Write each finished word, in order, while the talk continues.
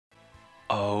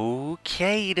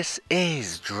Okay, this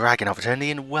is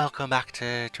DragonofEternity and welcome back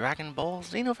to Dragonball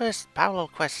Xenoverse Parallel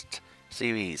Quest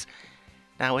series.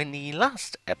 Now in the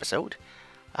last episode,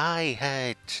 I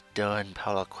had done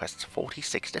Parallel Quests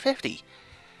 46 to 50.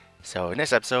 So in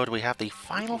this episode we have the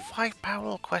final 5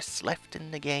 Parallel Quests left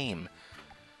in the game.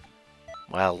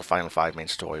 Well, the final 5 main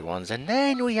story ones, and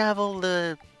then we have all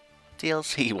the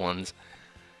DLC ones.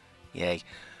 Yay.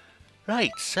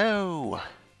 Right, so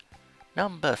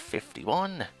number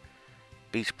 51.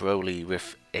 Beat Broly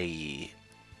with a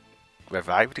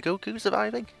revived Goku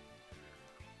surviving?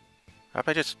 How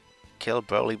about I just kill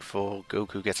Broly before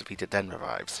Goku gets defeated then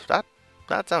revives? That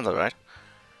sounds alright.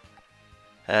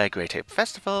 Great Ape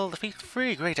Festival. Defeat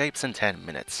 3 Great Apes in 10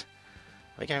 minutes.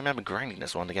 I think I remember grinding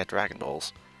this one to get Dragon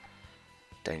Balls.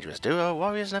 Dangerous Duo.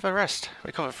 Warriors Never Rest.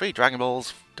 Recover 3 Dragon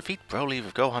Balls. Defeat Broly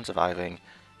with Gohan surviving.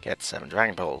 Get 7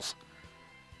 Dragon Balls.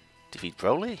 Defeat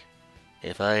Broly?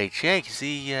 If I check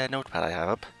the notepad I have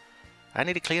up, I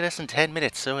need to clear this in 10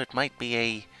 minutes, so it might be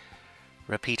a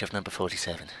repeat of number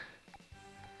 47.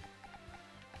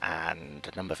 And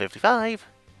number 55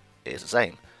 is the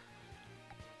same.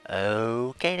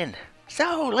 Okay then.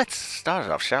 So, let's start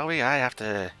it off, shall we? I have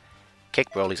to kick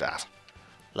Broly's ass.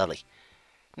 Lovely.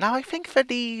 Now, I think for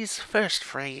these first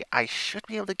 3, I should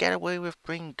be able to get away with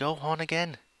bringing Gohan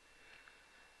again.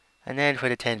 And then for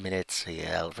the 10 minutes,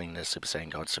 yeah, I'll bring the Super Saiyan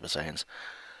God Super Saiyans.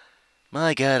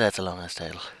 My god, that's a long ass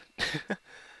title.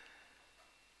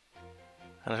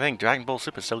 And I think Dragon Ball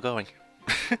Super is still going.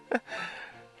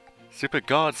 Super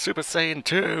God Super Saiyan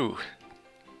 2!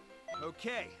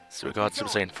 Okay. Super God Super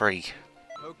Saiyan 3.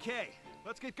 Okay,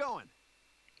 let's get going.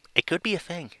 It could be a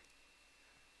thing.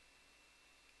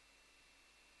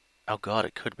 Oh god,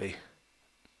 it could be.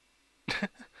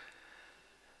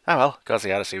 Oh well, gotta see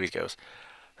how the series goes.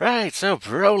 Right, so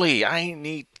Broly, I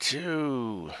need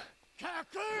to... Not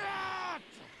Kakarot!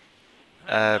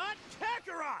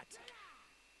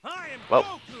 I am well,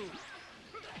 Goku!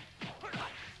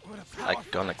 I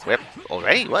got an equip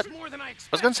already? What? I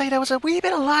was gonna say there was a wee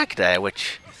bit of lag there,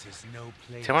 which...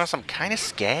 to be honest, I'm kinda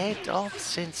scared of,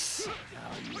 since...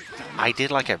 I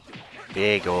did like a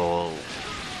big ol'...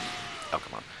 oh,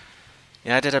 come on.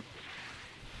 Yeah, I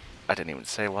didn't even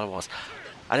say what it was.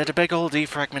 I did a big old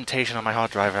defragmentation on my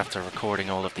hard drive after recording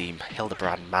all of the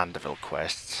Hildebrand Mandeville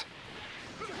quests.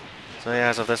 So yeah,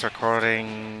 as of this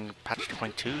recording, patch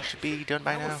 2.2 should be done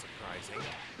by now.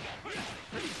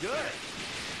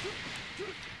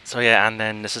 So yeah, and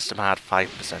then the system had 5%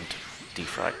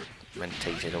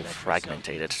 defragmented or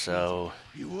fragmented, so...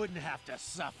 you wouldn't have to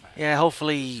suffer. yeah,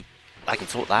 hopefully I can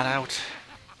sort that out.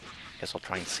 Guess I'll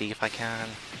try and see if I can.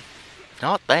 If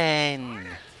not, then...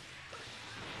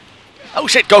 oh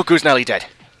shit, Goku's nearly dead.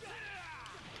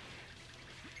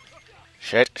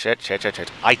 Shit.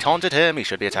 I taunted him, he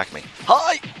should be attacking me.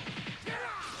 Hi!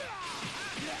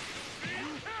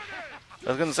 I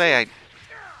was gonna say,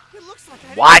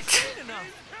 what?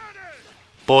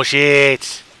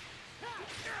 Bullshit!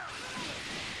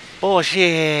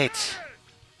 Bullshit!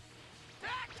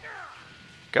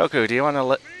 Goku, do you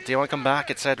wanna come back?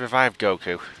 It said revive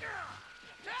Goku.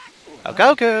 Oh,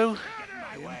 Goku!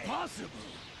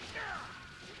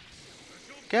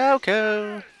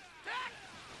 Goku!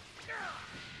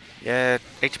 Yeah,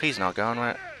 HP's not gone,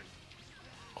 right?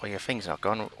 Or your thing's not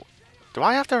gone. Do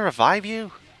I have to revive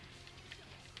you?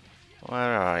 Where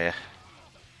are you?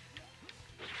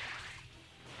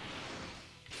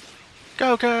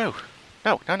 Goku!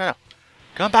 No.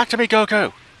 Come back to me,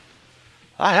 Goku!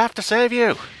 I have to save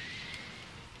you!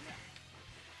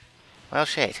 Well,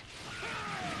 shit.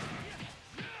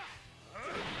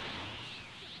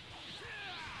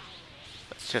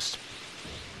 Let's just...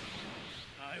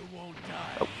 I won't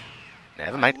die. oh,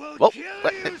 never mind. I will Whoa, kill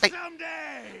wait, you wait.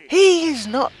 someday. He is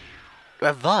not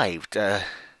revived. I'll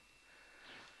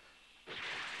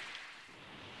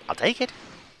take it.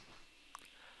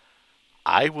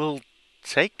 I will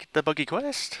take the buggy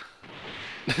quest.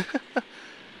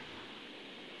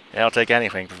 Yeah, I'll take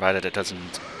anything, provided it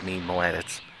doesn't need more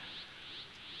edits.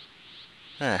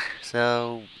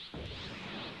 So...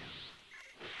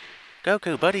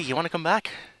 Goku, buddy, you want to come back?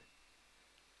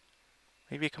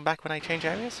 Maybe you come back when I change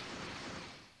areas?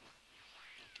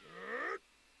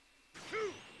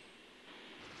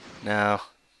 No,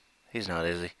 he's not,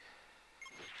 is he?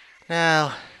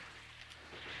 No.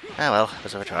 Oh well,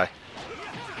 let's have a try.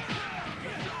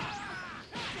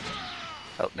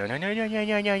 Oh,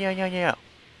 no.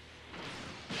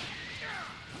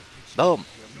 Boom.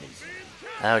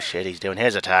 Oh shit, he's doing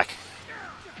his attack.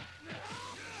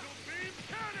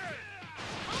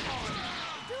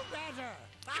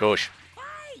 Shush.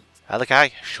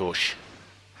 Alakai, shush.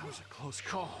 close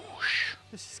call.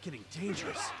 This is getting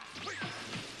dangerous.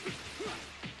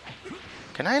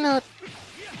 Can I not?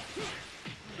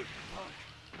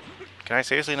 Can I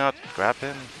seriously not grab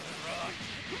him?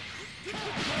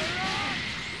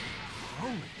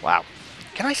 Wow.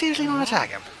 Can I seriously not attack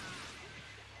him?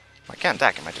 I can't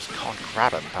attack him, I just can't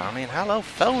grab him apparently. And hello,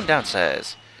 phone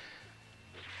downstairs.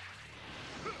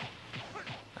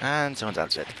 And someone's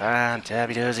answered.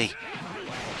 Fantabby-doozy.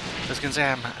 I was going to say,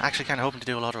 I'm actually kind of hoping to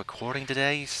do a lot of recording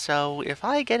today, so if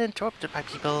I get interrupted by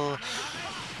people,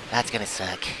 that's going to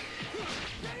suck.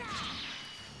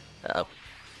 Uh-oh.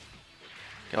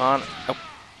 Come on. Oh.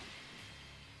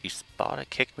 You spotted,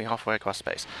 kicked me halfway across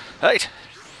space. Right.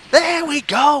 There we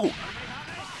go!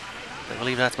 I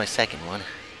believe that's my second one.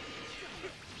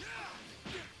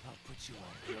 I'll put you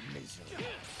out of your misery.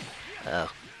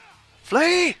 Oh.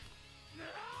 Flee!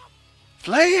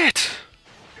 Flee it!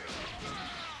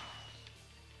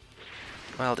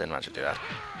 Well, didn't manage to do that.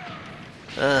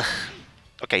 Ugh.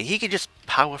 Okay, he could just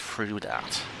power through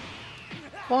that.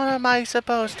 What am I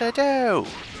supposed to do?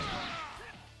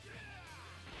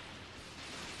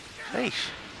 Hey.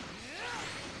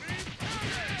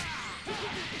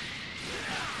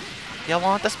 You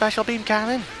want the special beam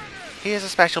cannon? Here's a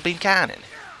special beam cannon.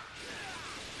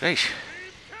 Great.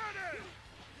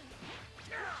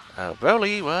 Oh,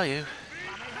 Broly, where are you?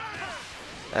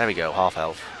 There we go, half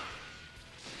health.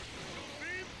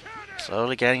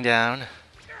 Slowly getting down.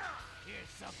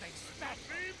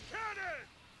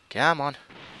 Come on.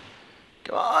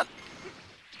 Come on.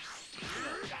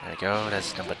 There we go,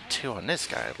 there's number 2 on this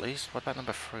guy at least. What about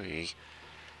number 3?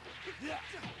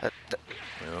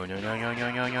 No, no, no, no, no,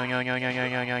 no, no, no, no, no, no,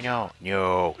 no, no, no.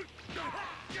 No.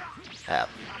 Oh.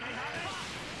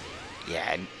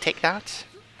 Yeah, take that.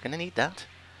 Gonna need that.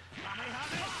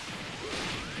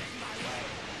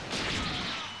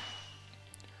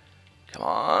 Come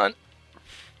on.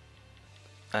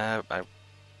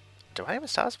 Do I have a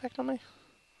star spec on me?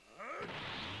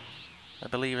 I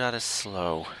believe that is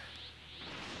slow.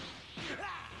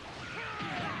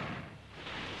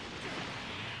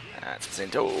 That's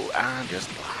Zinto, and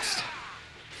just blast.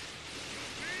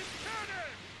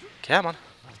 Come on.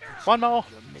 One more.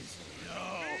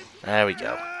 There we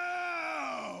go.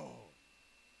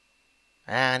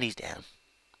 And he's down.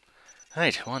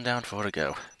 Right, 1 down, 4 to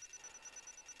go.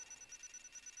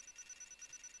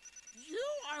 You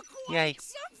are quite Yay.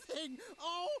 something!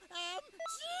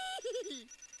 OMG!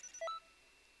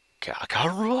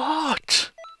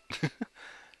 Kakarot!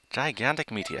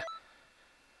 Gigantic meteor.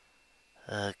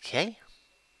 Okay.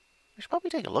 We should probably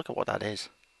take a look at what that is.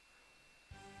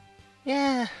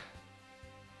 Yeah.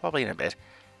 Probably in a bit.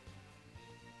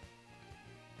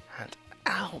 And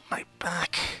ow, my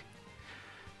back.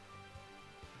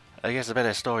 I guess a bit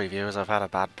of story, viewers. I've had a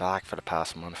bad back for the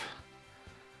past month.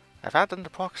 I've had the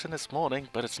naproxen this morning,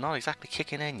 but it's not exactly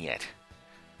kicking in yet.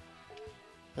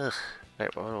 Ugh.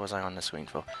 Wait, what was I on the screen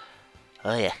for?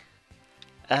 Oh yeah.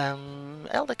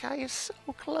 Elder Kai is so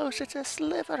close, it's a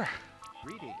sliver.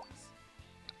 Greetings.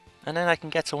 And then I can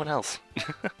get someone else.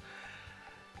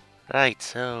 Right,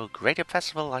 so Great Up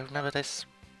Festival, I remember this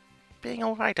being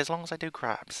alright as long as I do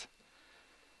crabs.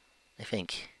 I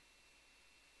think.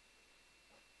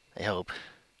 I hope.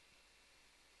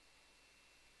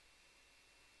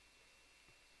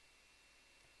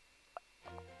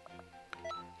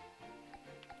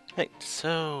 Right,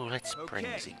 so let's bring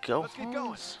Okay, these go. let's get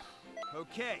going.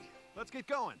 Okay, let's get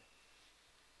going.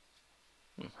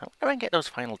 How do I get those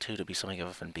final 2 to be something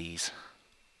other than bees?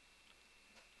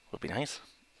 Would be nice.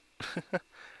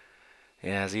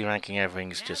 Yeah, Z ranking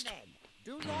everything's Now just then,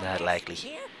 do your not best, likely.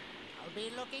 hear? I'll be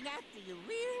looking after you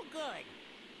real good.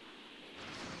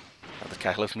 Oh, this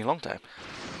guy lived me a long time.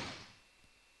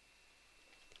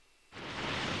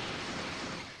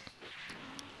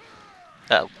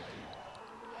 Oh.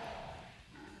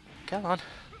 Come on.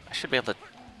 I should be able to...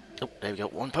 Oh, there we go.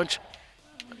 1 punch.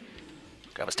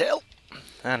 Grab his tail.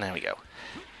 And there we go.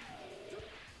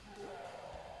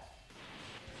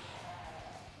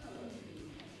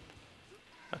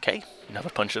 Okay,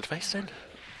 another punch to the face then.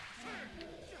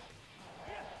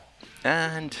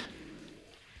 And...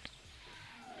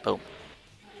 boom.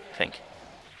 I think.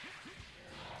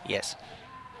 Yes.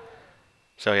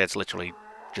 So yeah, it's literally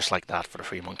just like that for the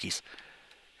 3 monkeys.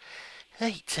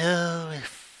 Right, so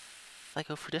if I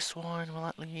go for this one, will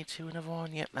that lead me to another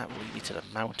one? Yep, that will lead me to the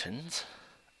mountains.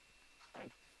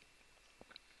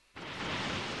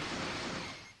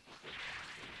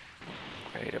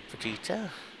 Right up, Vegeta.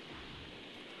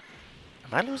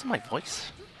 Am I losing my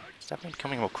voice? It's definitely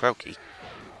becoming more croaky.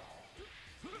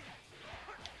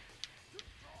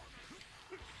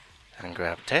 And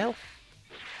grab tail.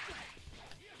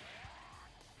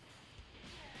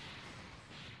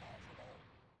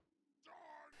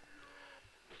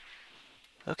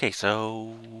 Okay,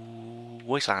 so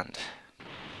Wasteland.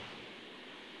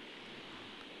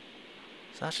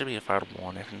 So that should be a final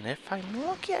one, and if I'm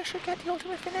lucky I should get the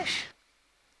ultimate finish.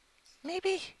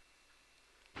 Maybe?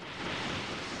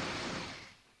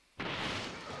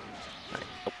 Right.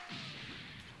 Oh.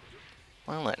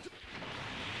 Well then.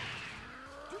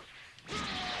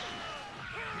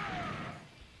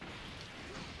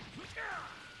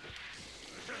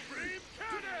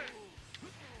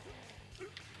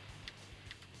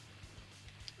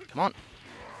 Come on.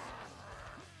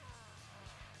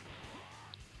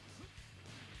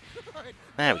 Good.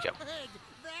 There we go. Good.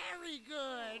 Very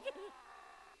good.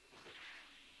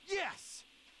 Yes!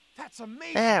 That's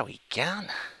amazing! There we can.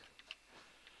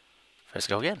 First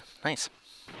go again. Nice.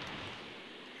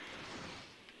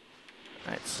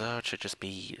 Right, so it should just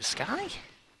be sky.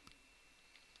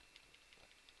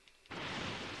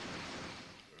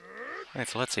 Right,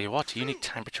 so let's see, what unique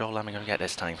time patrol am I going to get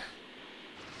this time?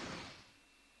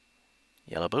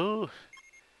 Yellow Boo.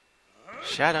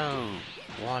 Shadow.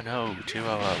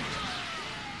 10200.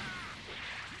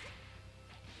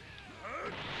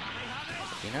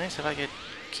 It'd be nice if I could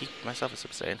keep myself a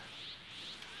sustain.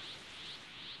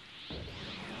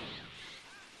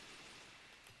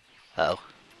 Oh.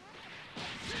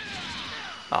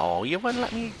 Oh, you wouldn't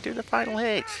let me do the final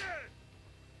hit.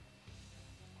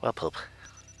 Well, poop.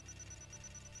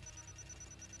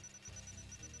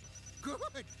 Good.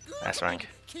 Good. That's rank.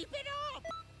 Keep it up.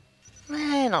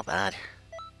 Eh, not bad.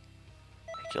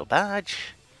 Take your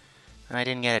badge. And I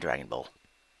didn't get a Dragon Ball.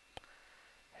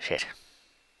 Shit.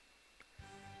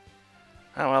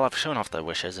 Oh well, I've shown off the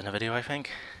wishes in a video, I think.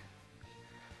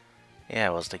 Yeah,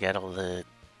 it was to get all the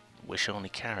wish-only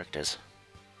characters.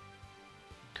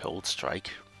 Cold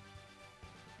Strike.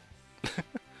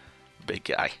 Big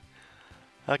guy.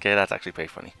 Okay, that's actually pretty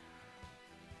funny.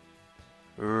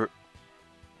 Nope.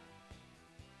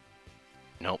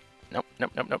 Nope,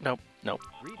 nope, nope, nope, nope, nope.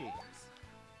 Greetings.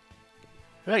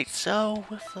 Right, so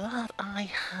with that I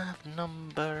have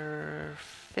number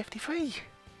 53.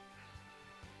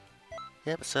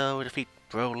 Yep, so defeat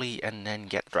Broly and then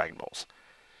get the Dragon Balls.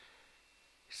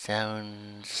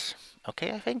 Sounds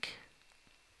okay, I think.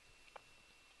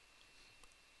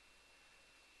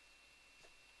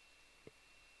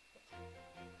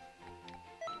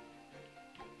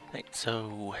 Right,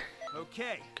 so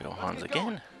Okay. go let's Hans get again.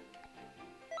 going.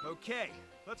 Okay,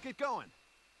 let's get going.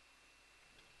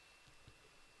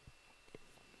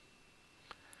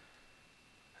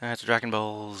 That's Dragon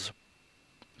Balls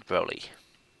Broly.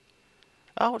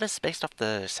 Oh, this is based off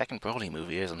the second Broly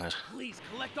movie, isn't it? Please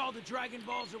collect all the Dragon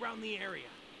Balls around the area.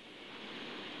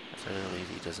 So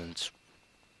he doesn't.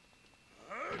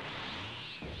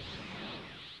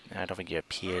 I don't think he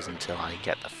appears until I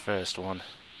get the first one.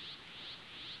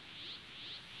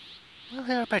 Well,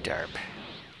 herb a derb.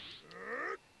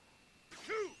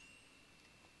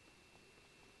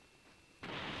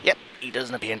 Yep, he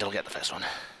doesn't appear until I get the first one.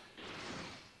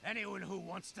 Anyone who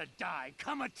wants to die,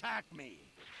 come attack me.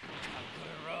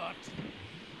 Kakarot.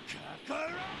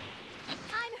 Kakarot.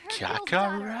 I'm Hercule's daughter.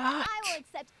 Kakarot. I will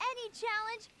accept any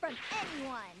challenge from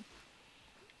anyone.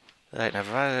 Right, now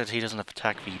provided he doesn't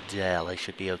attack Videl, I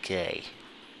should be okay.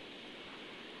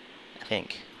 I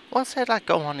think. Well, said like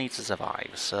Gohan needs to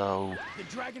survive, so. The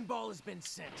Dragon Ball has been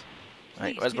sent.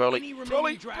 Right, Please where's get Broly? any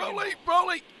remaining Dragon Balls.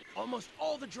 Broly! Almost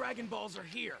all the Dragon Balls are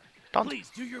here. Don't.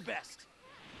 Please do your best.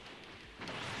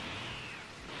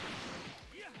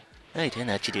 I didn't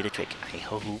actually do the trick, I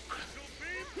hope.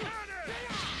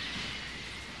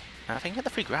 I think get the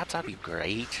free grabs, that'd be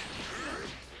great.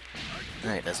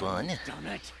 Right, there's one. Done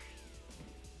it.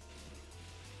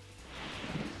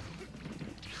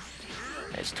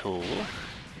 There's two.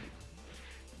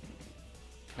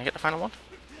 Can I get the final one?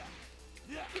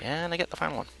 Can I get the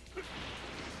final one?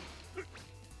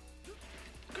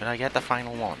 Could I get the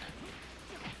final one?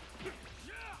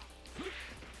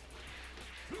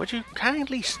 Would you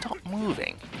kindly stop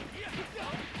moving?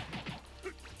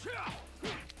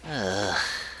 Ugh.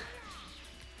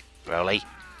 Broly,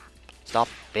 stop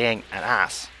being an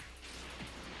ass.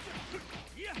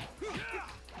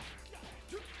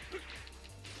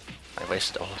 I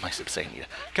wasted all of my subsania.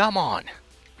 Come on!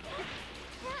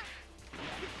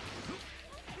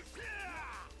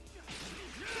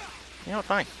 You know what,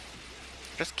 fine.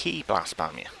 Just key blast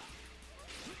spam you.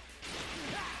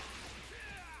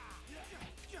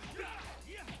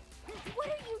 What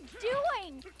are you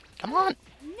doing? Come on!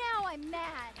 Now I'm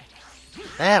mad.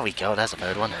 There we go, there's a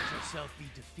third one. Let yourself be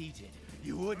defeated.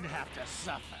 You wouldn't have to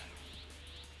suffer.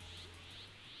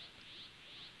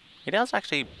 He does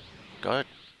actually got it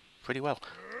pretty well.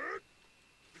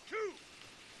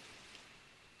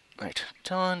 Right,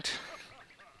 don't.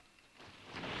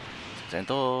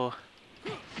 Zendo.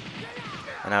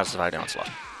 And now survive the onslaught.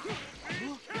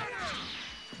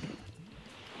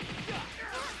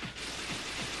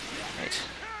 Right.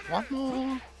 One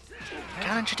more.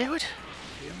 Can't you do it?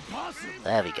 Impossible.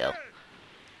 There we go.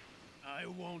 I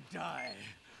won't die.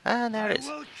 And there it is.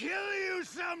 I will kill you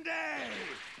someday.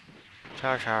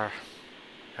 Char char.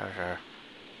 Char char.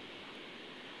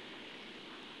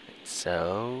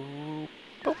 So...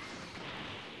 boop.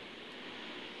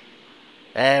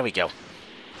 There we go.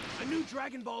 A new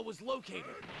Dragon Ball was located.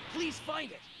 Please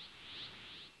find it.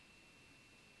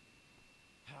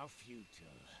 How futile.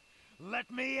 Let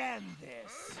me end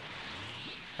this.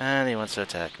 And he wants to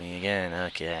attack me again.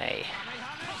 Okay. I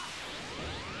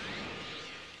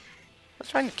was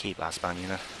trying to keep last spam, you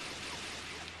know.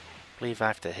 I believe I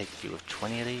have to hit you with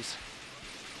 20 of these.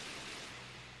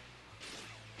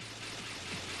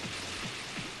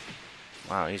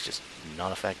 Wow, he's just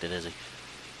not affected, is he?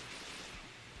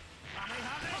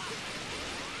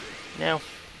 No.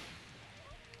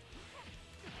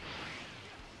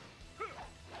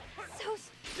 So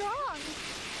strong.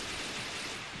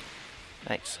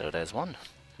 Right, so there's one.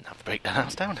 Now to break the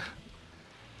house down.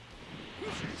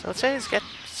 So it says get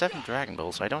 7 Dragon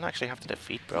Balls, so I don't actually have to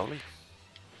defeat Broly.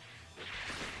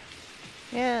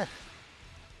 Yeah.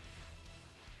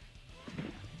 I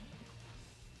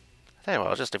tell you what,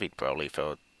 I'll just defeat Broly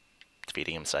for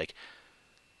defeating him sake.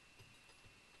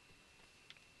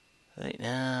 Right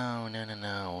now,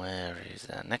 no, where is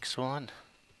that next one?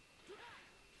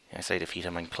 Yeah, I say defeat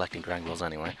him, I'm collecting Dragon Balls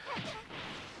anyway.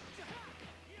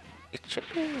 It should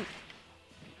be...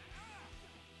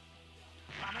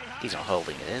 He's not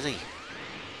holding it, is he?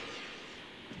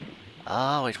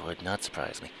 Oh, it would not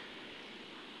surprise me.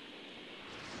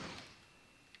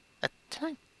 Did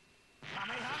I...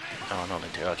 Oh, no,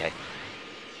 Link 2, okay.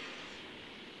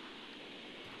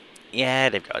 Yeah,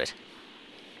 they've got it.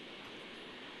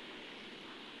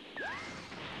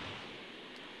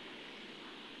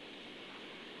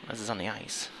 This is on the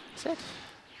ice. Is it?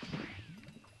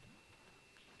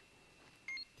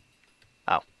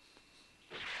 Oh.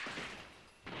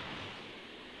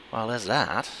 Well, there's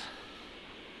that.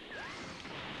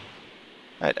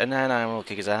 Right, and then I will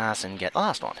kick his ass and get the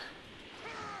last one.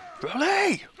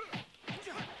 Broly!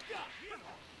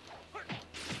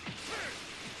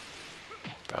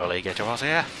 Broly, get your ass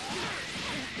here.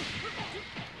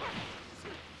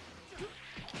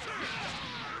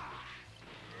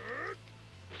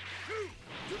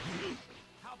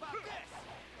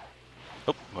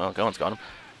 Oh, well, Gohan's got him.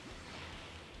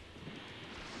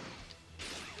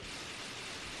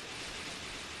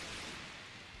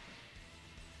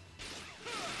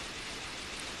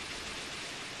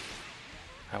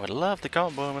 I would love to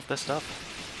combo him with this stuff.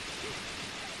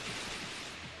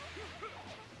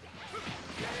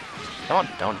 Come on,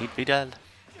 don't need to be dead.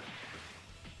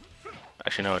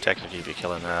 Actually, no, technically if you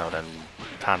kill him now, then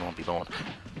Pan won't be born.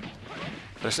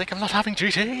 For the sake of not having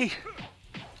GT!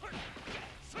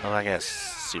 Well, I guess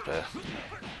Super.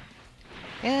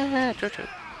 Yeah, true.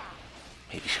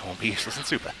 Maybe she won't be useless in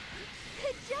Super.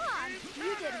 Good job.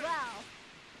 You did well.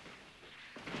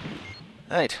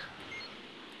 Right.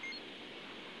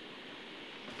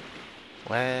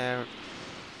 Where...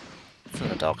 It's in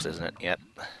the docks, isn't it? Yep.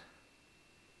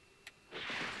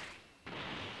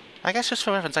 I guess just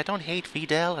for reference, I don't hate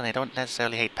Videl, and I don't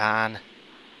necessarily hate Pan.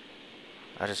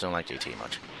 I just don't like GT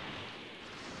much.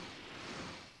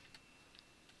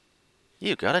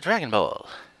 You got a Dragon Ball.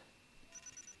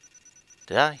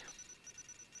 Did I?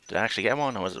 Did I actually get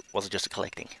one, or was it just a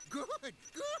collecting? Good,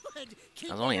 good.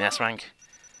 I was only an S rank.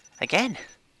 Again?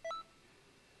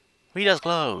 Reader's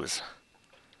clothes.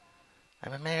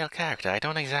 I'm a male character, I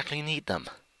don't exactly need them.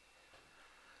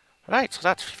 Right, so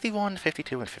that's 51,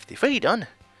 52, and 53 done.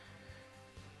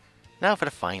 Now for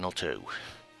the final 2.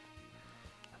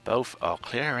 Both are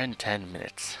clear in 10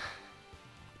 minutes.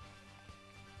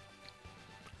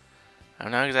 I'm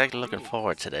not exactly looking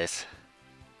forward to this.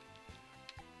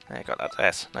 I got that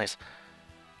S, nice.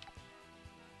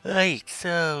 Right,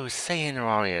 so Saiyan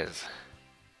Warriors.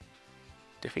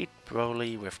 Defeat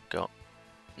Broly with No,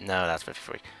 that's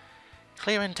 53.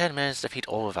 Clear in 10 minutes, defeat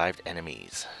all revived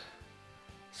enemies.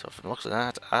 So from the looks of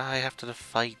that, I have to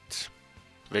fight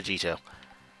Vegito.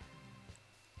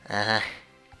 100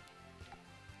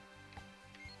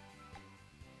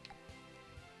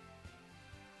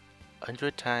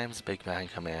 times Big Bang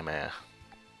Kamehameha.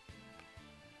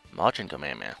 Margin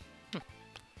Kamehameha.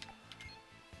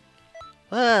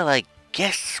 Well, I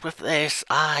guess with this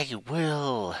I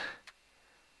will...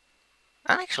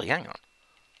 Actually, hang on.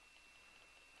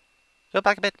 Go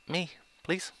back a bit, me,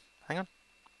 please. Hang on.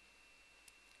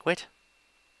 Quit.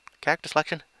 Character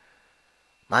selection.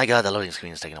 My god, the loading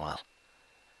screen is taking a while.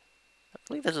 I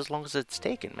believe that's as long as it's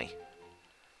taken me.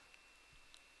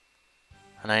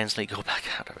 And I instantly go back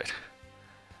out of it.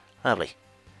 Lovely.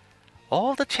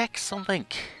 All the checks something.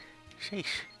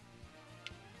 Sheesh.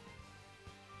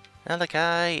 Now the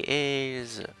guy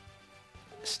is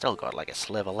still got like a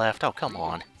sliver left. Oh, come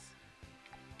on.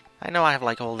 I know I have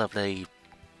like all of the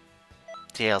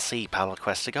DLC Power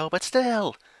Quest to go, but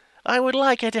still, I would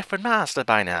like a different master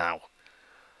by now.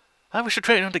 I wish to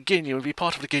train under Ginyu and be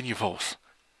part of the Ginyu Force.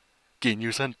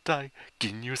 Ginyu Sentai,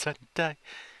 Ginyu Sentai.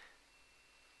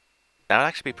 That would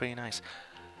actually be pretty nice.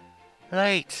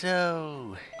 Right,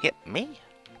 so... Yep, me?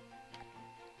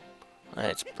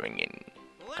 Let's bring in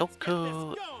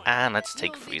Goku, and let's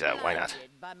take Frieza, why not?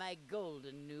 By my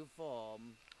golden new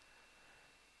form.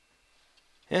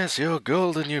 Yes, your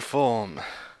golden new form.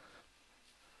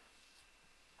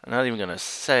 I'm not even gonna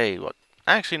say what...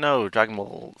 Actually, no, Dragon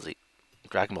Ball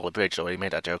Abridged already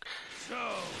made that joke.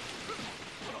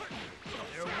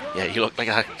 Yeah, you look like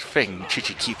a thing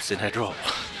Chi-Chi keeps in her drawer.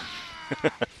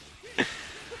 Good,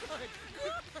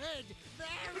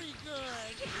 very good.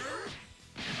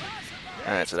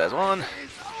 Alright, so there's one.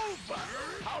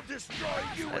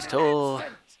 There's two.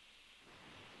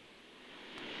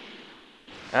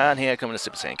 And here come the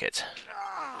Super Saiyan kids.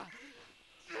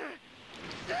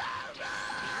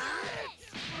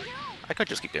 I could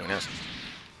just keep doing this.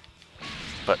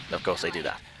 But, of course, they do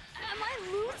that. Am I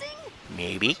losing?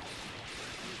 Maybe.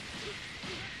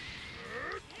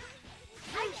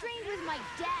 I trained with my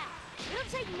dad. It'll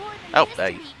take more than Oh, this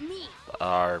they to beat me.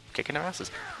 are kicking their asses.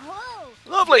 Whoa!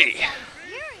 Lovely! Furious.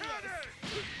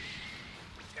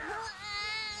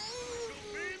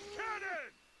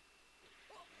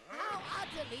 How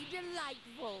utterly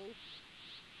delightful.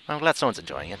 I'm glad someone's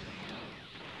enjoying it.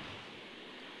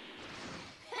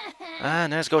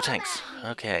 And there's Go Tanks.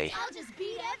 Okay. I'll just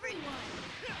beat everyone.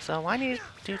 So I need to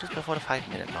do this before the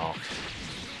 5-minute mark.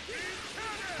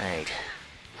 Right.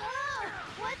 Oh,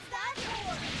 what's that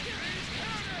for?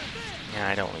 Yeah,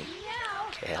 I don't really Meow.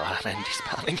 care about energy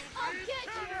spelling. I'll get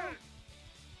you.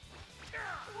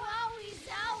 Wowie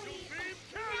zowie.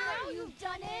 Now you've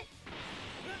done it.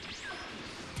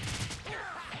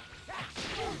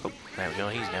 Oh, there we go,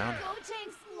 he's down. Go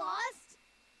Tank's lost.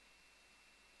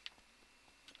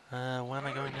 Where am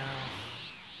I going now?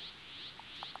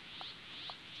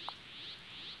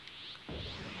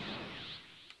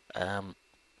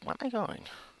 Where am I going?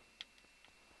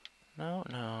 No,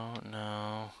 no,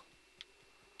 no.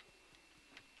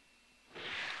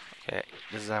 Okay,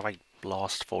 this is how I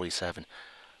lost 47.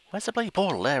 Where's the bloody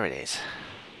portal? There it is.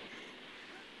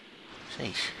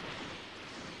 Sheesh.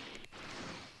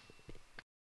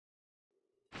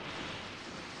 Are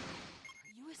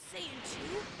you a Saiyan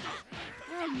too?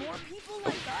 There are more people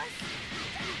like us?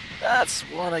 That's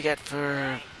what I get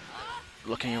for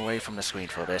looking away from the screen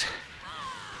for a bit.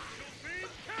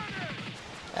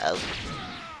 Oh.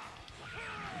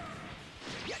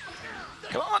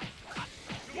 Come on!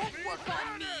 Won't work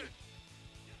on me.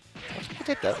 I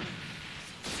did that.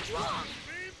 Strong.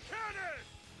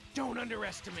 Don't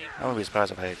underestimate. I wouldn't be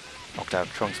surprised if I knocked out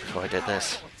Trunks before I did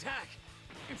this. Powerful attack.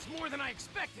 It's more than I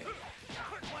expected.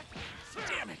 What?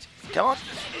 Damn it. Come on!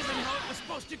 That isn't how it was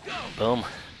supposed to go. Boom.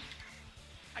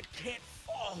 I can't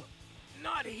fall.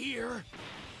 Not here.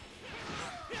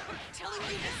 I'm telling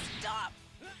you to stop.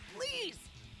 Please.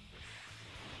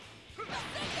 Let go.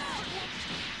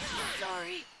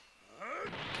 Sorry.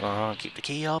 Come on, keep the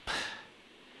key up.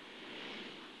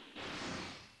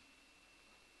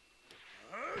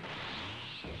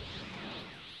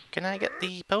 Can I get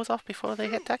the pose off before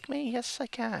they attack me? Yes, I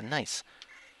can. Nice.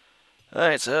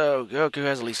 Alright, so Goku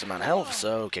has the least amount of health,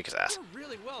 so kick his ass. You're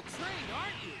really well trained,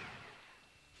 aren't you?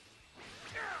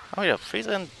 Oh yeah,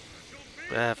 Frieza and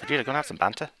Vegeta gonna have some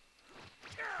banter.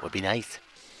 Would be nice.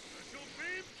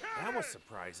 That was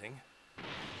surprising.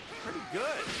 Pretty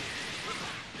good.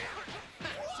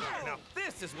 Now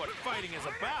this is what fighting is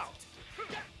about.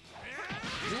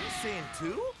 You were saying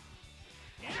too?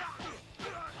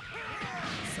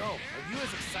 So, are you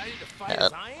as excited to fight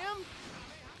as I am?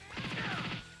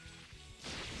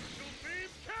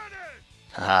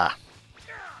 Haha.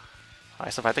 I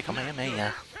survived the coming at me,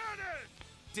 yeah.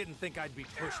 Didn't think I'd be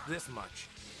pushed this much.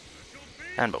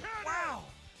 And boom. Wow!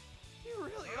 You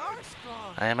really are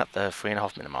strong. I am at the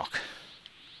 3.5 minute mark.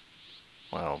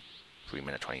 Well, 3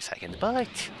 minutes 20 seconds, but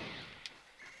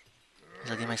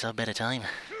I'll give myself a bit of time.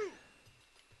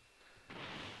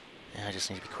 Yeah, I just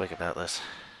need to be quick about this.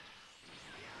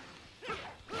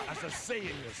 As a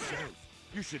Saiyan yourself,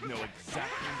 you should know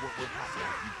exactly what will happen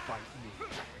if you fight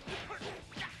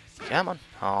me. Come on,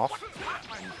 off.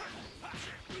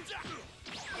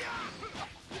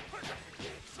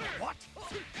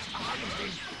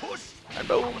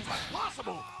 boom.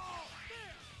 Possible.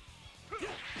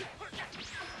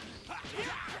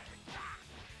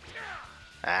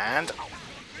 And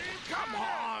Come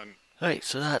on. right,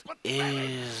 so that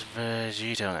is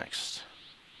Vegito next.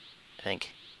 I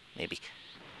think, maybe.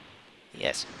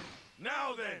 Yes.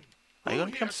 Now then. Are you who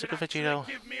gonna become here Super can actually Vegito?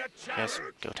 give me a Yes,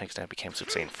 challenge? Gotenks now became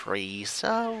Super Saiyan 3,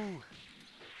 so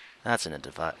that's an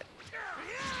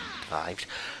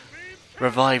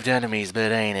revived enemies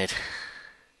bit, ain't it?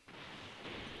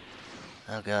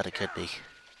 Oh god, it could be.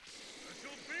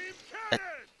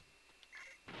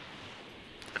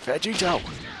 Vegito,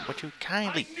 would you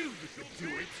kindly? I knew you could do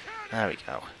it. There we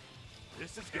go.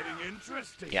 This is getting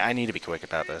interesting. Yeah, I need to be quick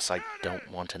about this. I don't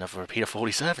want another repeat of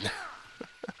 47.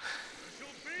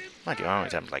 Mind you, I only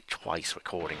done like twice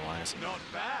recording-wise. Not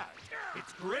bad.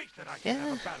 It's great that I can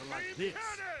have a battle like this.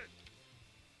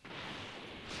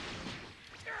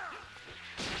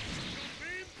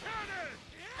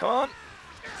 Come on,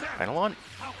 final one.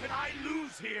 How can I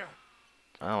lose here?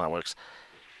 Oh, that works.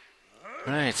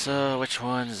 Right, so which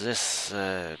one's this?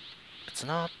 It's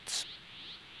not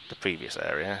the previous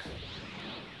area.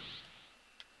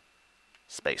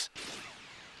 Space.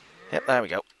 Yep, there we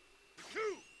go.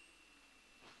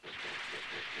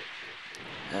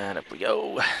 And up we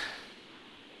go.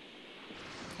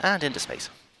 And into space.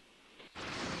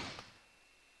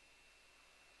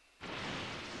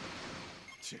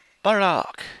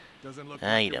 Barak! Doesn't look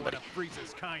Hey, like you're one nobody. of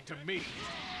Frieza's kind to me.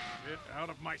 Get out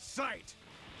of my sight.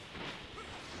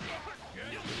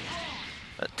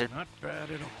 Not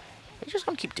bad at all. You're just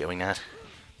gonna keep doing that.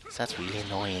 'Cause that's really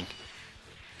annoying.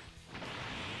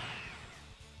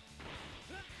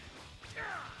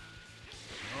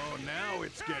 Oh, now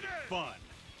it's getting fun.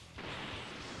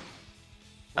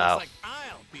 Oh. Looks like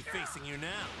I'll be facing you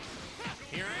now.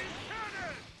 Here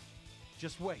I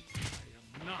Just wait.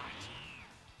 I am not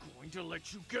going to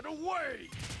let you get away.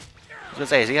 I was gonna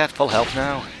say, is he at full health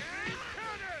now?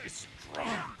 It's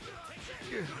strong.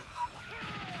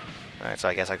 Right, so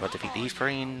I guess I got to defeat these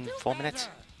three in 4 minutes.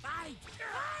 Fight!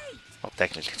 Fight! Well,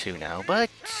 technically 2 now, but...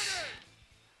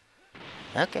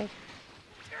 Okay.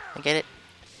 I get it.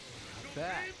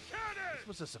 That. This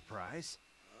was a surprise.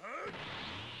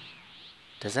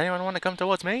 Does anyone want to come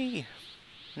towards me?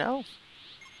 No?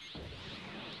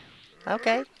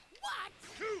 Okay.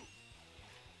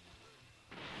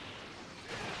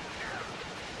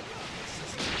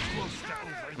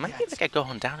 Maybe they get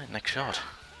going down in the next shot.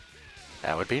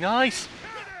 That would be nice.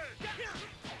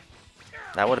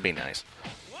 That would have been nice.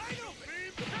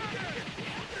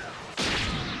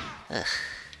 Ugh.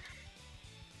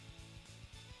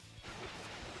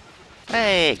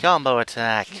 Hey, combo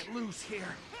attack. Can't lose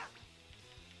here.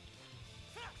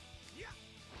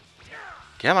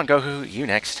 Come on, Goku, you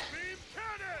next.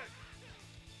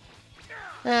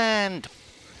 And...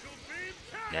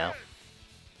 No.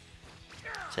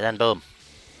 So then, boom.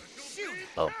 Shoot!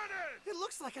 Boom. It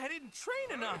looks like I didn't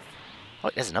train enough. Oh,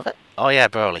 there's another? Oh yeah,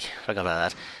 Broly. Forgot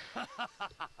about that.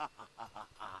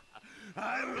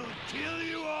 I will kill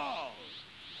you all.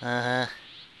 Uh-huh.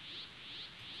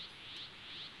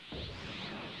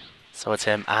 So it's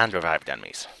him and revived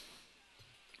enemies.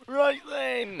 Right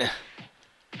then.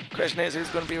 Question is, who's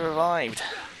going to be revived?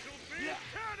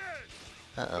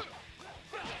 Uh-oh.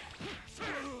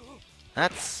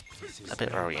 That's a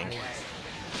bit worrying.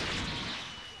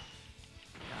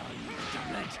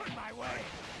 My way.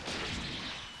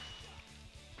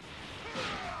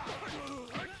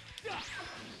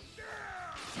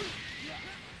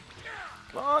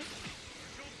 Come on.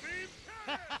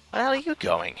 Where the hell are you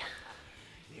going?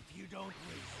 If you don't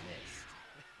resist,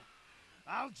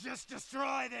 I'll just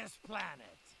destroy this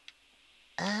planet.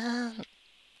 Where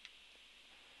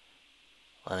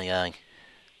are they going?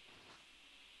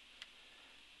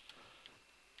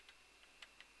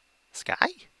 Sky?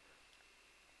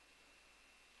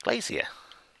 Glacier?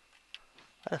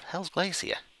 Where the hell's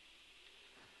Glacier?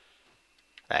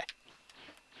 There.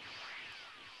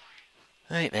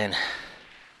 Right then.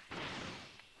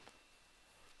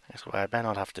 Guess what, I better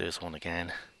not have to do this one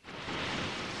again.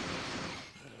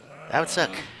 That would suck.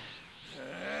 My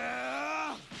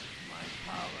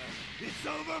power, it's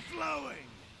overflowing.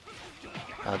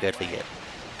 Oh, good for you.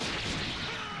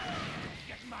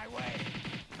 Get in my way.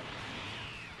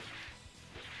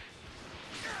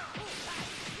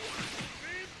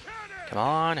 Come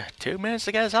on, 2 minutes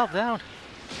to get us up down.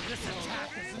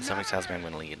 Somebody tells me I'm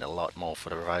going to need a lot more for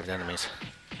the revived enemies.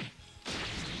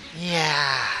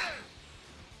 Yeah.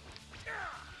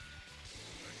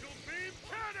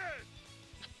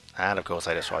 And of course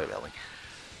I destroy a building.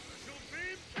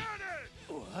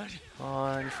 What?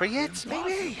 On 3 hits,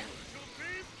 maybe?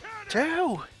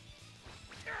 2.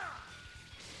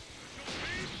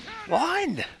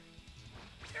 One!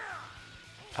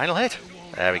 Final hit.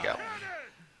 There we go.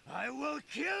 I will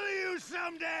kill you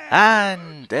someday!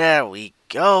 And there we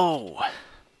go.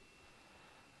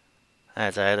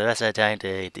 That's the rest of the time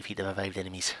to defeat the revived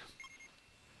enemies.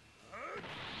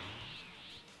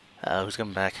 Who's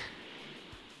coming back?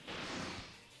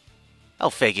 Oh,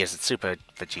 figures. It's Super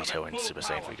Vegito and Super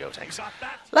Saiyan 3 Gotenks.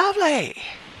 Lovely!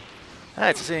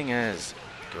 Alright, so seeing as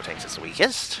Gotenks is the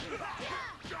weakest,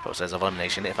 process of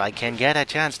elimination if I can get a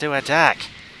chance to attack.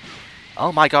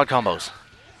 Oh my god, combos.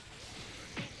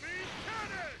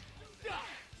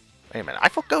 Wait a minute, I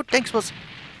thought Gotenks was...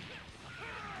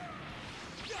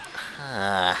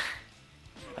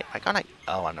 Wait, why can't I...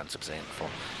 Oh, I'm not Super Saiyan before.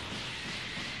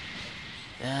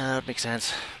 Yeah, that would make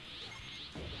sense.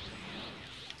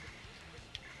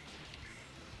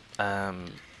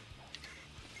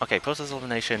 Okay, process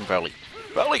elimination, Broly.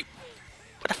 Broly!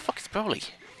 What the fuck is Broly?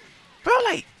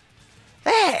 Broly!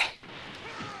 There!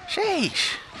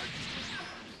 Sheesh!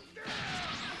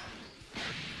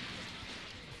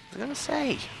 I was gonna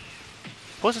say.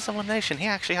 Process elimination, he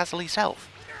actually has the least health.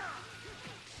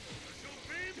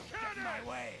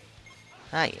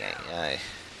 Aye, aye,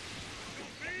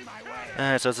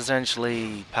 aye. So it's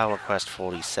essentially Power Quest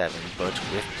 47, but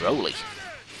with Broly.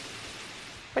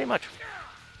 Pretty much.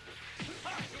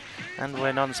 And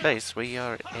we're not in space, we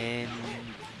are in...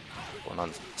 Well, not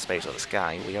in space or the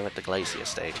sky, we are at the glacier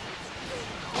stage.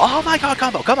 Oh my god,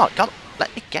 combo! Come on, come on!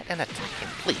 Let me get an attack in,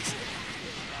 please.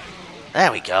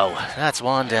 There we go. That's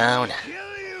one down.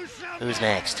 Who's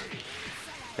next?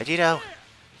 Vegito?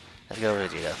 Let's go,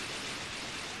 Vegito.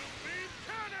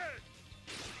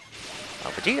 Oh,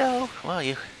 Vegito! Where are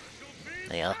you?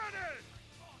 There you are.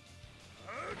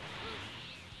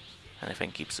 And if I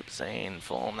can keep Super Saiyan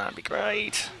form, that'd be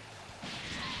great.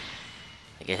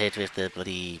 I get hit with the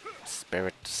bloody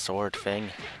spirit sword thing.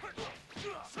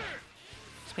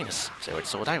 Speaking of spirit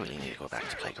sword, I really need to go back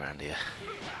to play Grandia.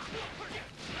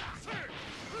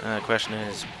 Question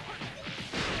is...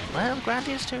 Well,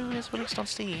 Grandia's 2 is released on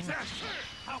Steam.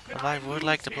 But I would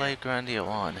like to play Grandia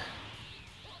 1.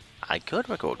 I could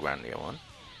record Grandia 1.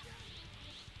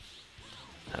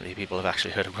 How many people have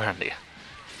actually heard of Grandia?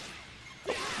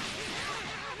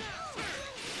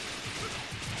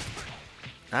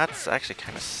 That's actually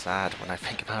kind of sad when I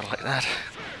think about it like that.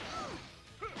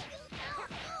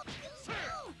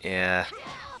 Yeah.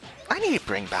 I need to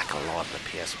bring back a lot of the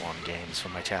PS1 games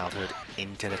from my childhood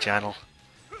into the channel.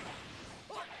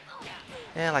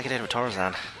 Yeah, like I did with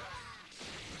Tarzan.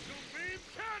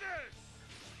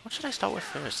 What should I start with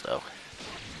first, though?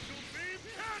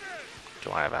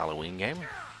 Do I have a Halloween game?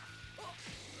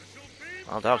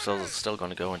 Well, Dark Souls is still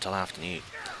going to go until after New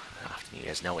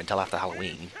Year's. No, until after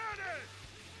Halloween.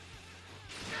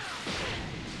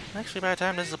 Actually, by the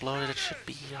time this is uploaded, it should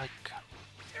be like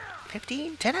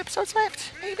 10 episodes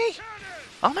left, maybe?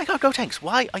 Oh my god, Gotenks,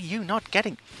 why are you not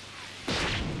getting...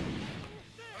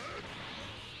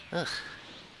 Ugh.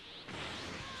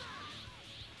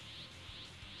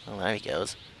 Oh, there he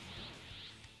goes.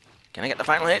 Can I get the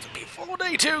final hit before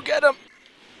they two get him?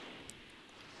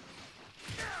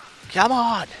 Come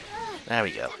on! There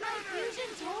we go. Did my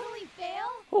fusion totally fail?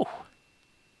 Ooh.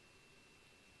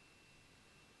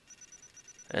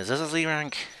 Is this a Z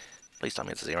rank? Please tell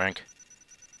me it's a Z rank.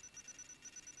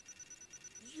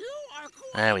 You are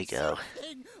There we go.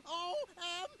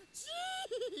 OMG!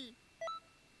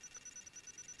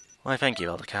 Why, thank you,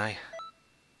 Elder Kai.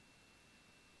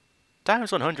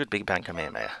 Times 100 Big Bang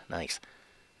Kamehameha. Nice.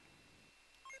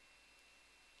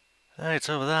 Alright,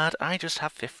 so with that, I just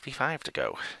have 55 to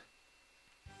go.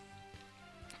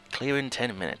 Clear in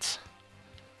 10 minutes.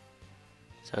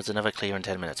 So it's another clear in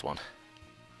 10 minutes one.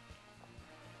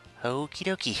 Okie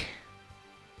dokie.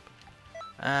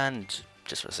 And,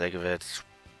 just for the sake of it,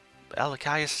 Elder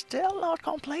Kai is still not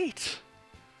complete.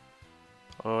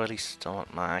 Or at least still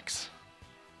not max.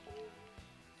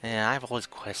 Yeah, I have all these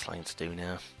quest lines to do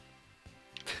now.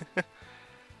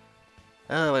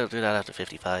 Oh, we'll do that after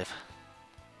 55.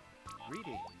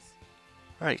 Greetings.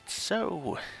 Right,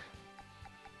 so...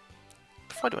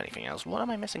 Before I do anything else, what am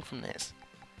I missing from this?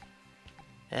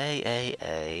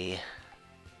 A.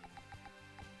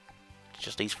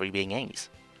 Just these 3 being A's.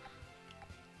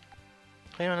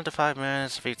 Clear under 5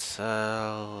 minutes, defeat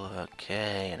Cell...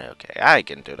 Okay, and okay. I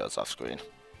can do those off screen.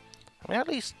 I mean, at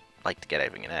least like to get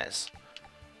everything in S.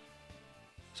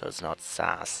 So it's not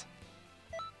sass.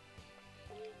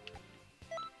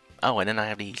 Oh, and then I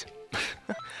have these.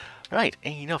 Right,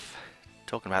 enough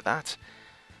talking about that.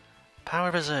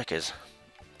 Power Berserkers.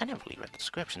 I never really read the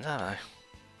descriptions, have I?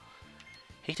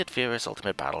 Heated Furious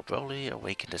Ultimate Battle. Broly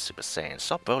awakened to Super Saiyan.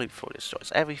 Stop Broly before he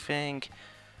destroys everything.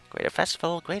 Great Ape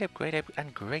Festival, Great Ape,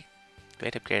 and Great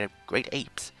Ape, Great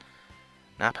Apes.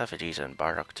 Nappa, Vegeta, and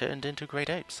Bardock turned into Great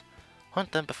Apes.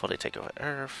 Hunt them before they take over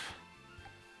Earth.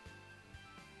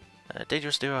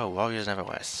 Dangerous duo, Warriors never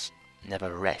rest.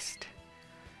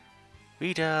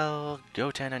 Videl,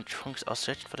 Goten, and Trunks are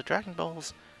searching for the Dragon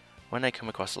Balls when they come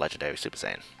across the legendary Super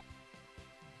Saiyan.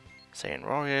 Saiyan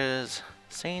Warriors.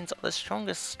 Saiyans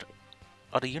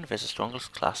are the universe's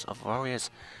strongest class of warriors.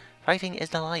 Fighting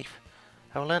is their life.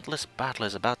 A relentless battle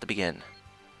is about to begin.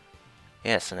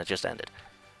 Yes, and it just ended.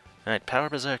 Alright, Power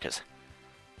Berserkers.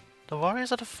 The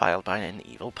warriors are defiled by an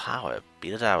evil power.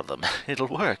 Beat it out of them. It'll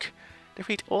work.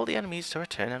 Defeat all the enemies to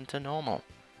return them to normal.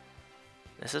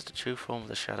 This is the true form of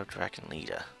the Shadow Dragon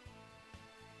leader.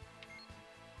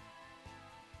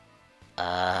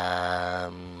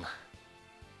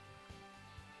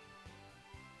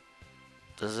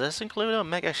 Does this include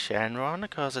Omega Shenron?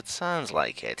 Because it sounds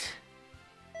like it.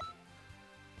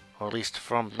 Or at least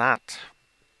from that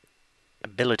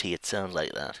ability it sounds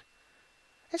like that.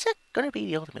 Is that going to be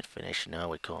the ultimate finish?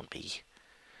 No, it can't be.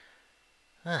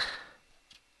 Well,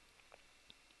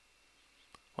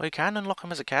 you can unlock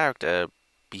him as a character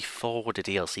before the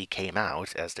DLC came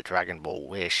out as the Dragon Ball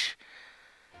Wish.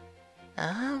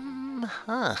 That's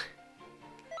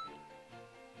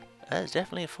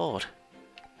definitely a thought.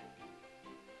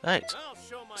 Right,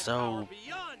 so,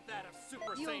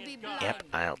 yep,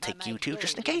 I'll take you two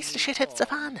just in case the shit hits the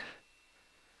fan.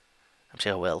 I'm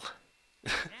sure I will.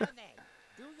 Now then,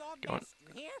 do your best,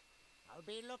 you hear? I'll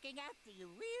be looking after you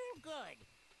real good.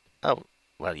 Oh,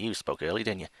 well, you spoke early,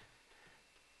 didn't you?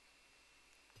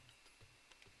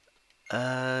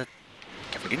 Captain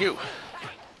Ginyu.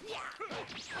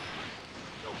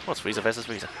 What's Frieza versus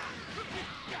Frieza?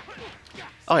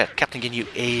 Oh yeah, Captain Ginyu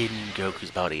in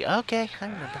Goku's body. Okay, I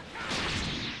remember.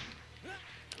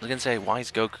 I was gonna say, why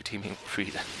is Goku teaming with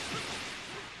Frieza?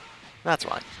 That's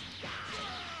why.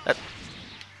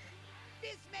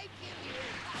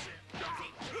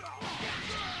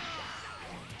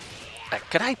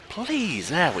 Could I please?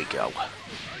 There we go.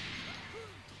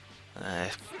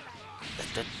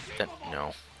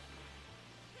 No.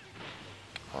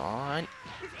 Come on.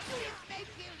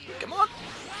 Come on.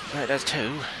 Right, there's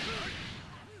two.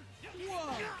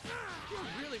 Whoa! You're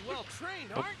really well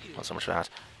trained, Oh, aren't you? not so much for that.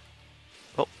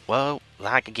 Oh, whoa,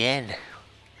 lag again.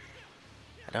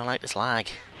 I don't like this lag.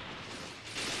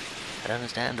 I don't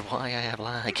understand why I have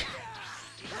lag.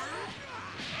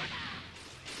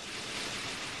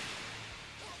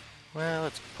 Well,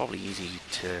 it's probably easy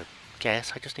to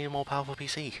guess. I just need a more powerful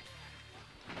PC.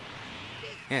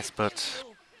 Yes, but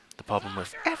the problem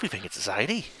with everything in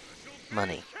society,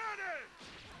 money.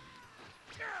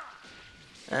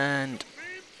 And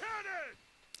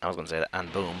I was going to say that,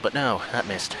 and boom, but no, that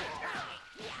missed.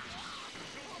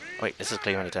 Wait, this is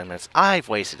clear under 10 minutes. I've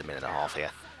wasted a minute and a half here.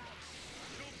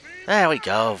 There we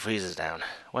go, Frieza's down.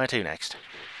 Where to next?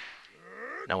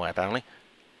 Nowhere, apparently.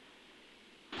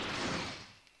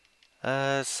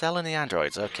 Selling the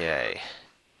androids, okay.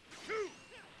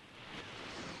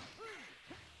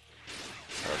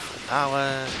 So full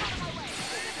power.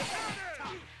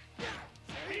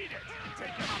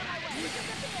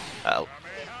 Oh.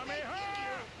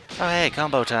 Oh hey,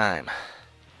 combo time.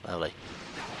 Lovely.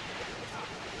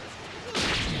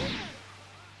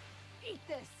 Eat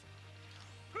this.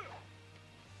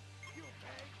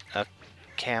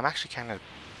 Okay, I'm actually kind of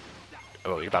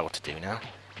worried about what to do now.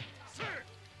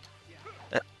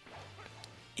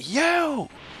 Yo!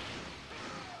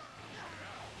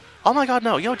 Oh my god,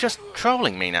 no, you're just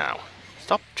trolling me now.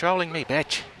 Stop trolling me,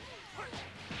 bitch.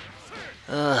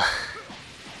 Ugh.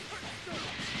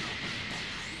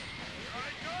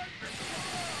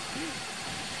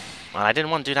 Well, I didn't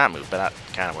want to do that move, but that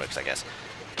kind of works, I guess.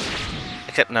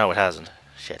 Except, no, it hasn't.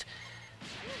 Shit.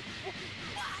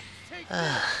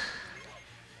 I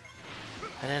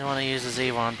didn't want to use the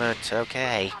Z1, but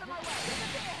okay.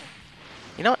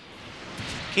 You know what?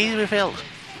 Keys refilled.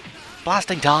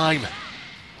 Blasting time!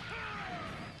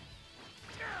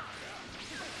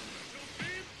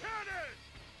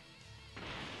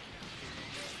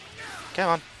 Come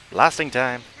on. Blasting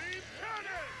time.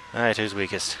 Alright, who's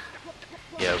weakest?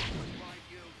 Yo.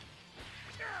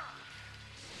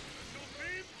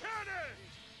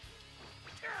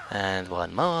 And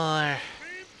one more.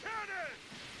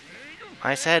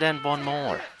 I said and one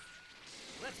more.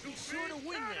 Let's be sure to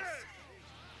win this.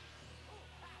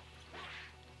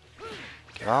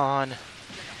 Come on. Take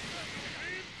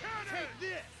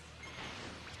this.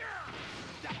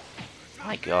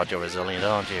 My god, you're resilient,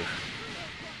 aren't you?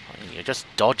 You're just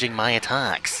dodging my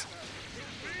attacks.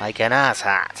 Like an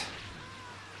asshat.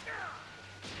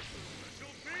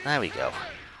 There we go.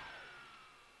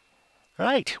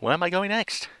 Right, where am I going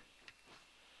next?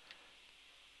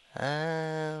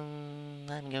 I'm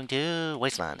going to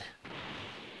Wasteland.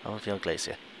 Oldfield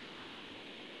Glacier.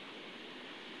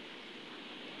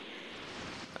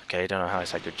 Okay, don't know how I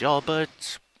said good job,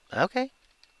 but okay.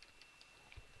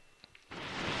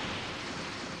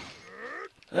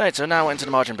 Right, so now into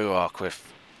the Majin Buu arc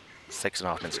with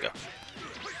 6.5 minutes ago.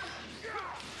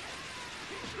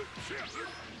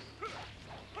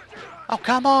 Oh,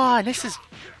 come on! This is...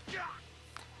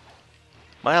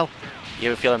 Well, you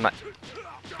were feeling like...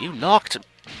 You knocked...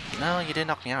 No, you didn't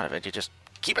knock me out of it. You just...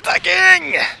 Keep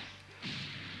attacking!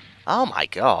 Oh my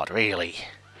god, really?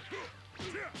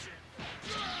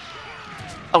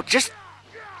 Oh, just...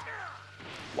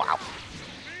 Wow.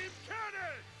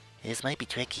 This might be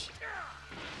tricky.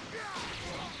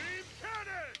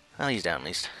 Oh, he's down at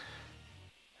least.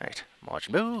 Right, Majin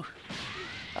Buu.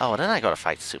 Oh, then I gotta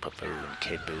fight Super Buu and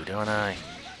Kid Buu, don't I?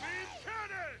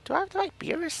 Do I have to fight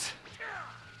Beerus?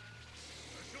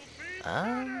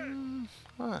 Huh.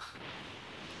 I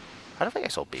don't think I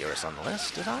saw Beerus on the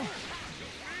list, did I?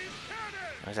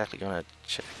 I'm exactly gonna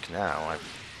check now.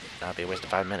 That'd be a waste of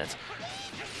 5 minutes.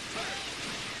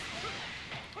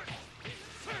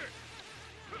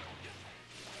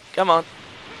 Come on.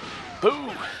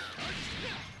 Boo!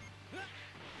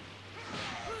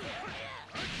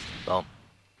 Boom.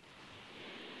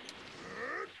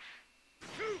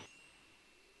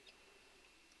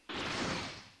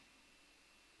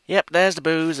 Yep, there's the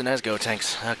Boos and there's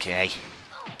Gotenks. Okay.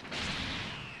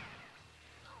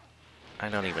 I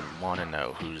don't even want to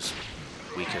know who's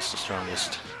weakest or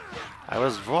strongest. I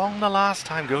was wrong the last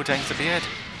time Gotenks appeared.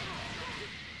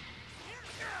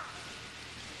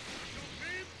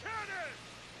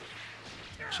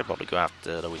 Should probably go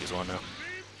after the weakest one now.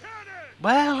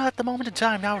 Well, at the moment in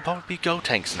time, now would probably be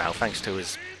Gotenks now, thanks to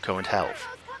his current health.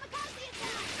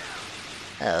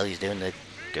 Oh, he's doing the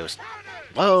ghost.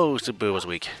 Whoa, Super Buu was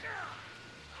weak.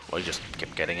 Well, he just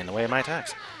kept getting in the way of my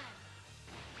attacks.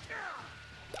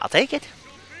 I'll take it.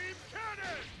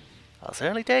 I'll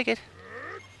certainly take it.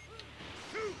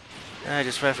 I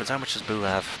just reference how much does Buu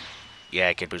have?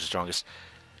 Yeah, Kid Buu's the strongest.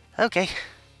 Okay.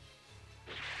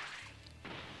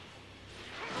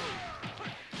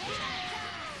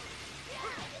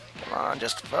 Come on,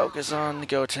 just focus on the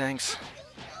Gotenks.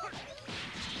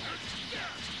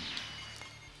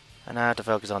 And I have to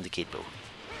focus on the Kid Buu.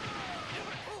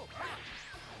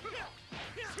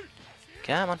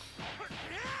 Come on.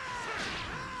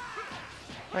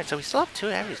 Right, so we still have 2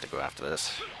 areas to go after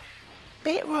this.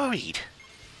 Bit worried.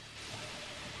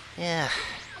 Yeah.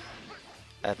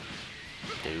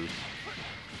 Dude.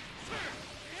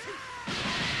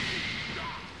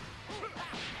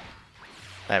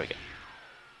 There we go.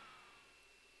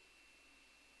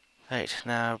 Right,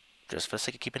 now, just for the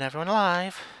sake of keeping everyone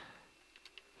alive.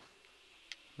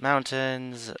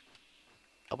 Mountains.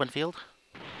 Open field?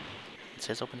 It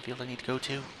says open field I need to go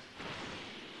to.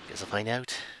 Guess I'll find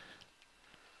out.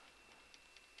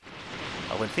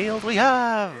 Open field we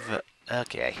have!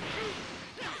 Okay.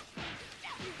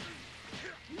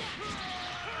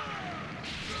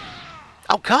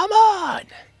 Oh, come on!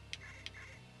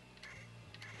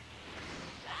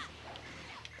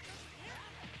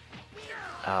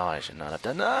 Oh, I should not have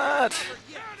done that!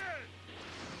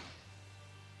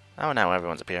 Oh, now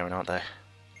everyone's appearing, aren't they?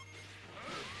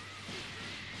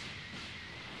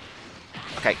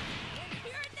 Okay.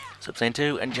 Subsane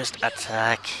 2 and just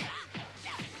attack.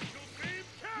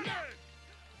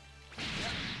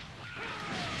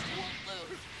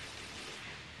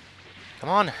 Come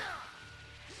on.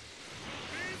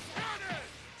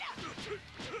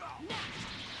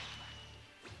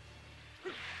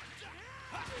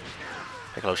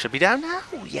 Piccolo should be down now?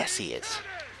 Yes, he is.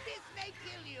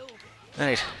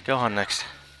 Right, go on next.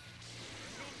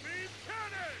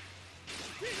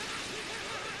 And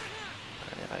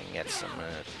if I can get some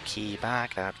key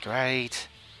back, that'd be great.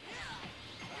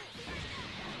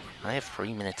 I have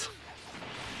 3 minutes.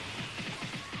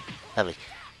 Lovely.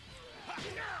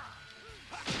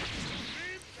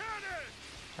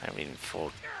 I'm reading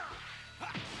for...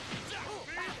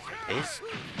 Is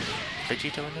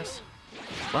Vegito in this?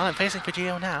 Well, I'm facing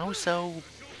Vegito now, so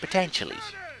potentially.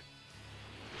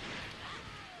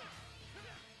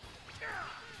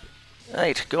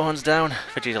 Right, Gohan's down,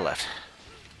 Vegeta left.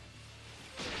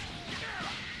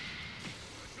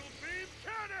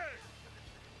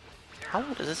 How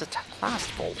long does this attack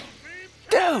last for?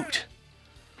 Dude!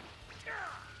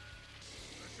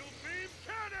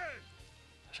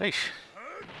 Sheesh.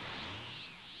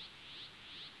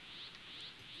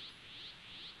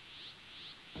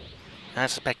 I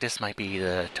suspect this might be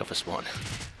the toughest one.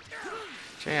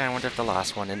 Gee, I wonder if the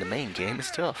last one in the main game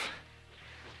is tough.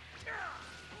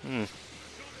 Hmm.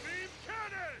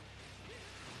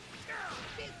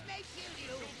 This may kill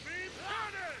you.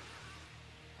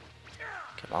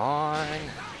 Come on.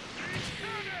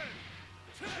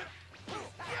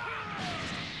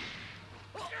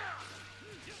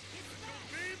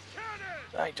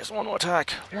 Right, just one more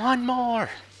attack. One more.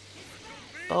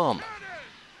 Boom.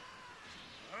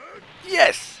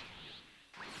 Yes!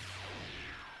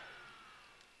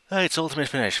 It's ultimate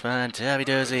finish. Fantabby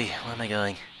dozy. Where am I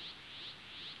going?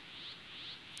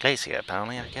 Glacier,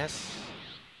 apparently, I guess.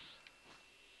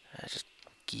 Just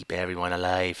keep everyone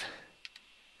alive.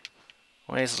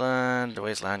 Wasteland,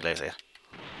 Wasteland, Glacier.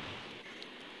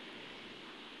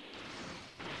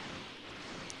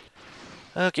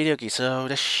 Okie dokie, so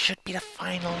this should be the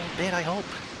final bit, I hope.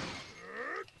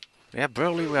 We have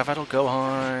Broly, we have Adult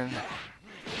Gohan.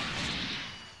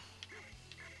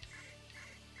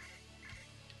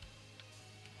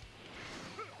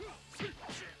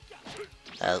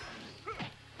 Oh.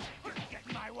 Get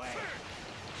in my way.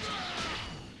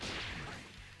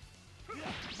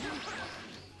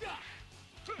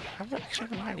 I'm actually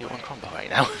relying on one combo right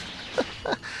now.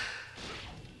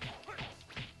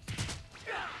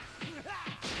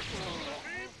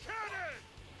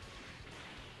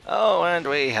 Oh, and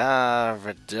we have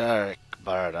a Dark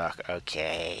Bardock.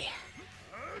 Okay.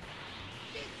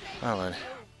 Well then.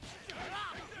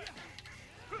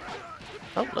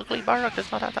 Oh, luckily Bardock does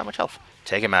not have that much health.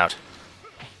 Take him out.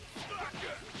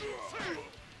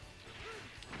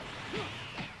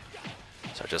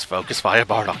 So just focus fire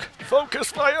Bardock.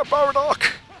 Focus fire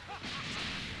Bardock!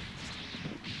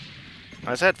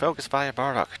 I said focus fire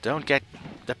Bardock. Don't get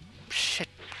the shit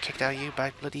kicked out of you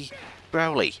by bloody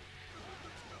Broly.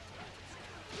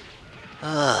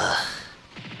 Ugh.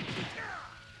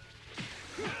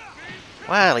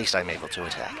 Well, at least I'm able to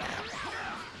attack now.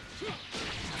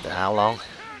 After how long?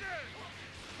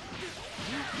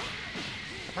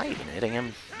 Am I even hitting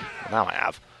him? Well, now I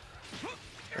have.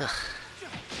 Ugh.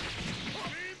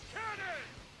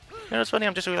 You know what's funny?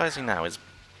 I'm just realizing now is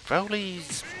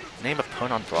Broly's name a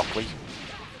pun on broccoli?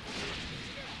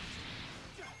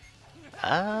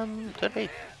 Could be.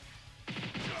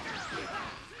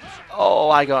 Oh,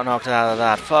 I got knocked out of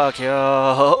that. Fuck you.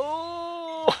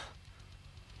 Well,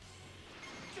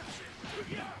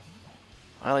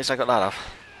 at least I got that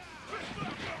off.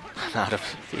 I'm out of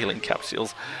healing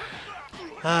capsules.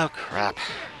 Oh, crap.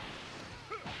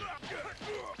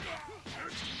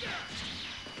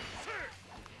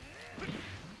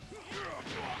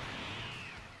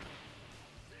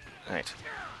 Right.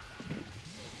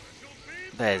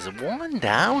 There's one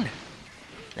down.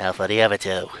 Now for the other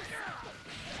two.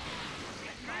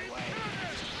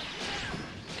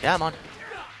 Come on.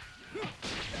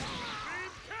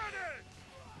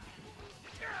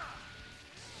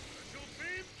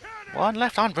 One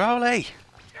left on Broly.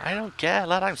 I don't care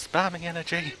that I'm spamming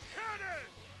energy.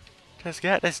 Just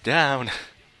get this down.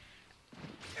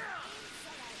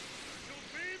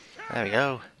 There we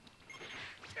go.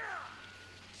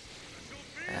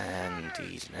 And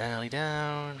he's nearly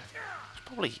down. Should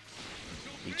probably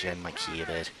regen my key a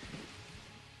bit.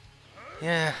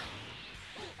 Yeah.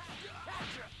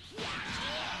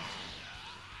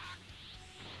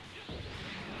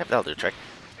 Yep, that'll do the trick.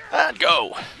 And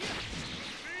go!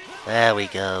 There we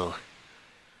go.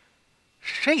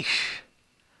 Sheesh!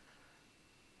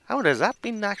 How has that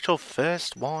been the actual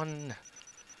first one?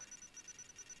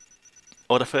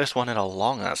 Or the first one in a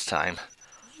long ass time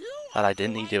that I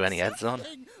didn't need to do any heads on?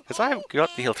 Because I've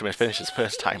got the ultimate finishes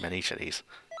first time in each of these.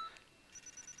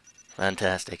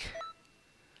 Fantastic.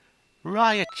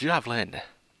 Riot Javelin!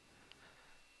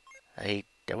 I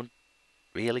don't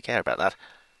really care about that.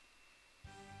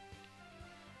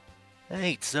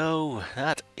 Right, so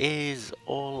that is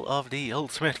all of the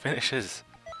ultimate finishes.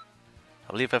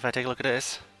 I believe if I take a look at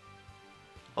this,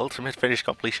 ultimate finish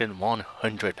completion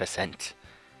 100%.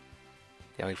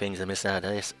 The only things I missed out of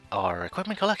this are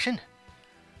equipment collection,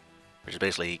 which is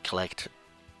basically collect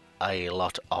a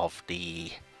lot of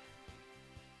the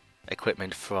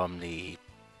equipment from the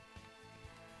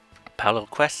parallel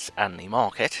quests and the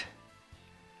market.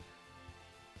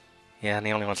 Yeah, and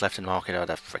the only ones left in the market are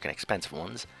the freaking expensive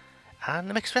ones. And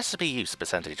the mixed recipe use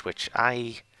percentage, which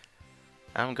I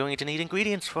am going to need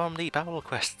ingredients from the parallel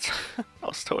quests,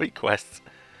 or story quests.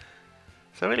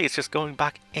 So really it's just going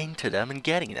back into them and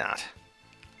getting that.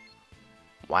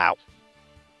 Wow.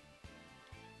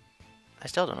 I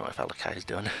still don't know if Alakai is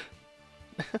done.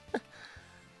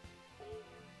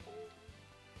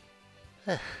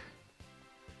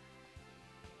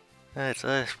 Alright, so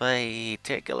if I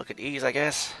take a look at these, I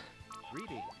guess.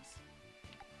 Greetings.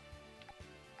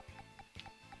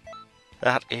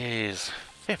 That is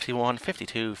 51,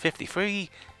 52, 53,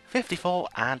 54,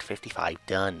 and 55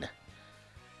 done.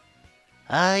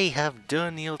 I have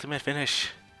done the ultimate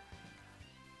finish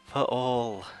for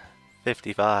all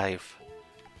 55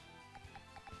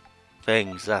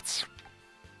 things. That's...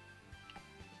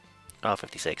 oh,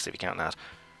 56 if you count that.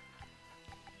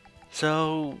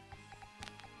 So...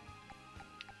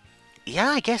 yeah,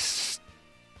 I guess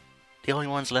the only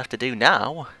ones left to do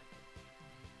now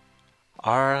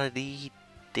are the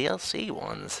DLC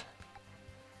ones.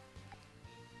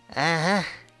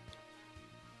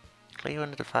 Clear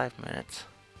under the 5 minutes.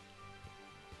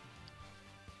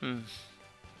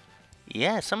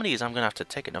 Yeah, some of these I'm gonna have to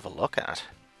take another look at.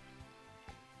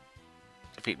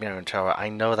 Defeat Mirror and Tower. I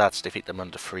know that's defeat them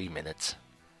under 3 minutes.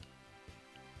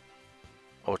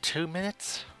 Or 2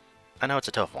 minutes? I know it's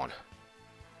a tough one.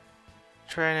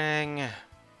 Training.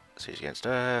 Siege against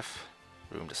Earth.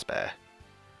 Room to spare.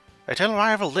 Eternal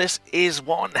Rival, this is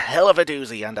one hell of a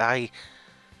doozy, and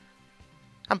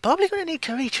I'm probably going to need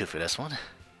Karichu for this one.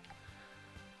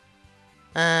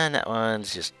 And that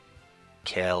one's just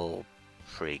kill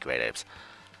 3 Great Apes.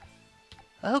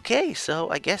 Okay, so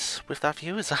I guess with that,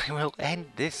 viewers, I will end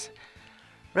this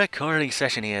recording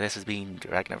session here. This has been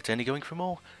DragonofEternity going for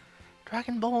more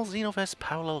Dragon Ball Xenoverse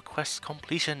Parallel Quest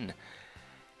completion.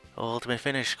 Ultimate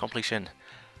finish completion.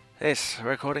 This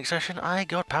recording session, I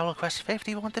got Parallel Quest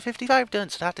 51 to 55 done,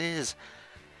 so that is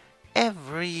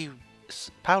every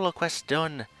Parallel Quest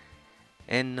done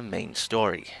in the main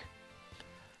story.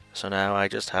 So now I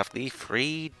just have the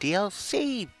 3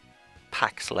 DLC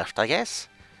packs left, I guess.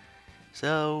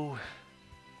 So,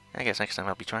 I guess next time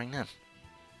I'll be trying them.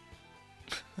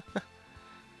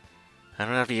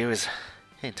 And viewers,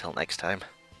 until next time.